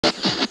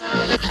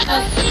The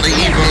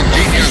evil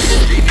genius.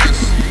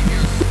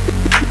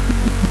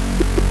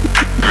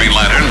 Green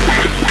lantern.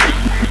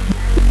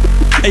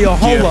 Hey yo,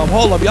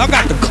 hold up. Y'all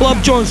got the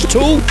club joints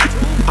too?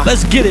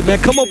 Let's get it, man.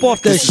 Come up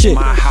off that This shit. is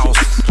my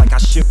house, like I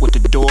shit with the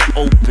door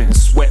open.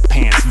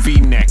 Sweatpants,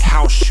 V-neck,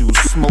 house shoes,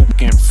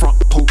 smoking. Front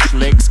porch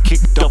legs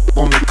kicked up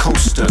on the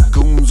coaster.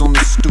 Goons on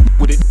the stoop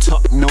with it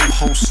tucked, no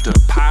holster.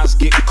 Pies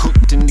get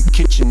cooked in the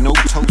kitchen, no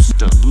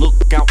toaster.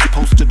 Lookout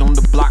posted on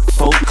the block,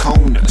 four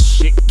corner.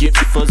 Shit gets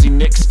fuzzy,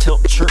 next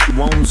tilt chirp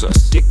wones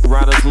us. Dick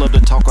riders love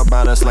to talk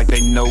about us like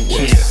they know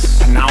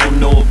us. And I don't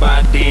know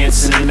about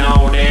dancing and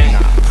all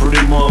that. Pretty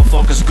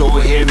motherfuckers go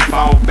ahead and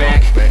fall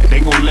back.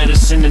 They gon' let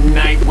us in the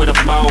night with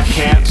a ball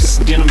caps,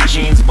 denim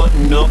jeans,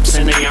 button ups,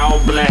 and they all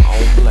black.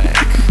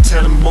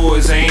 Tell them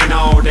boys they ain't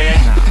all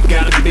that.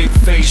 Got a big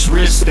face,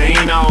 wrist, they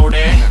ain't all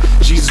that.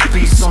 Jesus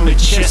piece on the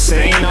chest,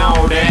 they ain't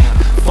all that.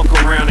 Fuck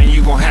around and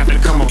you gon' have to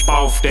come up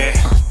off that.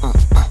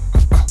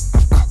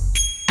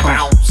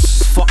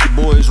 Bounce. Fuck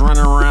boys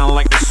running around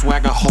like the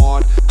swagger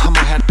hard. I'ma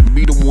have to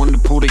be the one to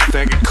pull they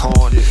faggot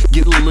card.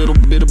 Get a little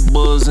bit of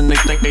buzz and they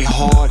think they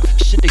hard.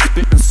 Shit they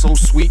spittin' so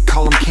sweet,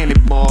 call them candy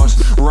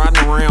bars.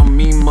 Riding around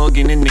me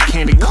mugging in the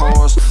candy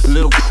cars.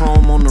 Little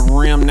chrome on the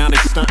rim, now they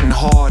stuntin'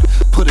 hard.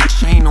 Put a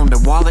chain on the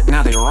wallet,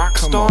 now they rock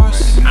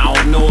stars. I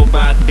don't know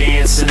about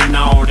dancing and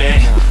all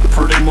that.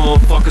 Pretty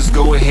motherfuckers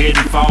go ahead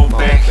and fall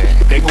back.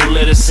 They gon'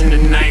 let us in the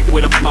night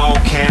with a ball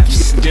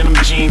caps, denim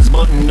jeans,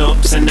 button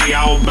ups, and they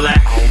all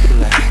black.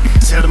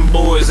 Tell them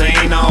boys they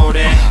ain't all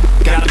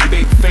that. Got a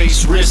big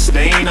face, wrist,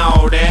 they ain't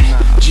all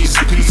that.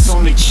 Jesus piece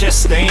on the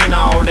chest, they ain't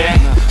all that.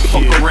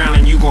 Fuck around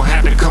and you gon'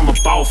 have to come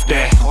up off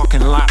that.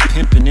 Parking lot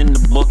pimping in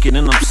the bucket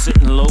and I'm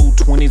sitting low.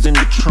 20s in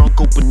the trunk,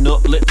 open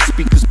up, let the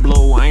speakers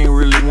blow. I ain't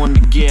really one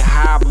to get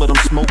high, but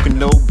I'm smoking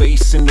no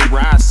bass in the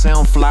ride.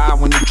 Sound fly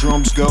when the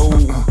drums go.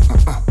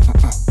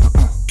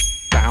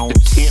 The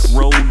tent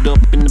rolled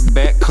up in the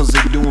back cause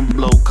they doing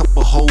blow.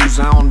 Couple hoes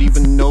I don't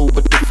even know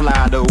but they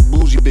fly though.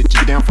 Bougie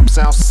bitches down from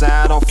south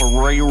side off a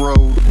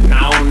railroad. And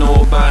I don't know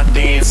about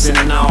dancing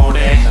and all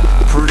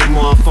that. Pretty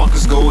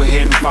motherfuckers go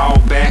ahead and fall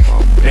back.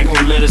 They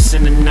gon' let us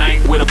in the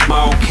night with a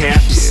ball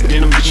caps,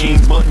 denim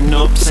jeans, button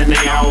ups, and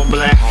they all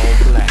black.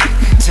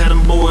 Tell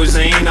them boys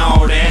they ain't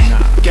all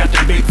that. Got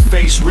the big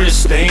face,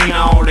 wrist, they ain't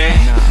all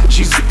that.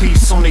 Jesus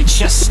piece on their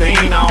chest, they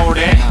ain't all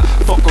that.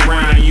 Fuck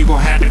around and you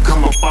gon' have to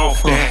come up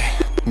off that.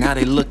 Now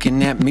they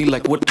looking at me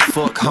like what the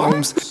fuck,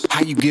 Holmes?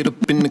 How you get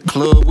up in the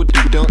club with the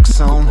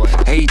dunks on?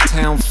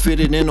 A-Town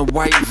fitted in a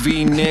white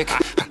V-neck.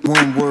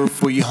 One word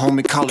for you,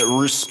 homie, call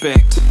it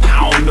respect.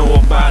 I don't know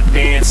about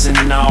dancing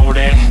and all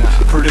that.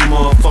 Pretty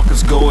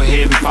motherfuckers go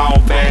ahead and fall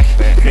back.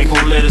 They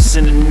gon' let us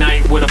in the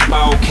night with a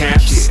ball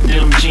caps,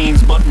 denim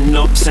jeans, button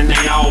ups, and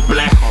they all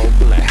black.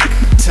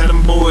 Tell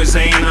them boys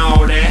they ain't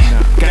all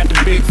that. Got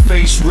the big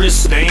face,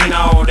 wrist, they ain't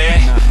all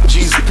that.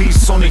 Jesus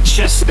piece on their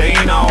chest, they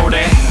ain't all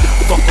that.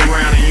 Fuck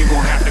around and you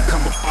gon' have to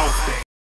come